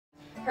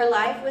Her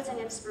life was an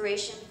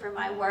inspiration for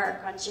my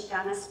work on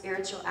Chicana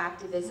spiritual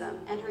activism,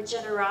 and her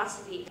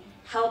generosity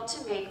helped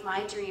to make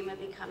my dream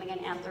of becoming an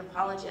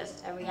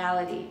anthropologist a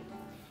reality.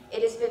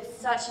 It has been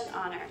such an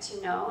honor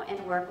to know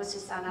and work with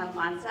Susana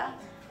Almanza,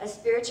 a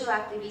spiritual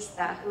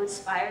activista who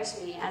inspires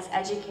me as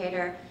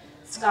educator,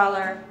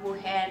 scholar,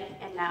 mujer,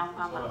 and now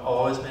mama. So I've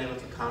always been able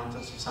to count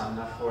on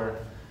Susana for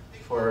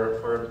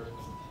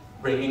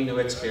bringing new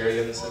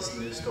experiences,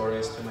 new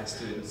stories to my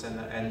students, and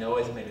I know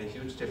it's made a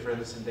huge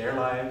difference in their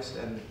lives,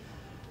 and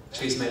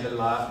she's made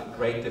a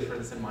great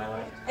difference in my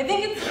life. I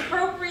think it's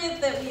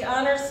appropriate that we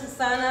honor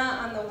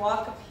Susana on the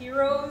Walk of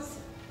Heroes.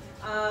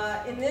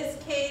 In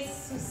this case,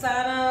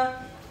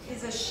 Susana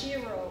is a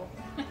shiro.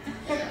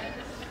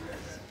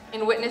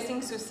 In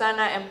witnessing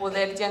Susana and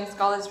Poder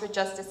Scholars for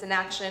Justice in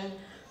action,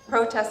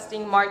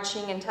 protesting,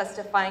 marching, and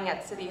testifying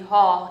at City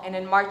Hall, and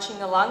in marching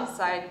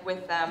alongside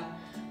with them,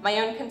 my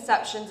own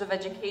conceptions of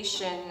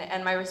education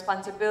and my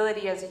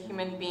responsibility as a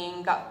human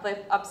being got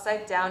flipped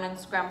upside down and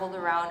scrambled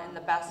around in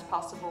the best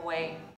possible way.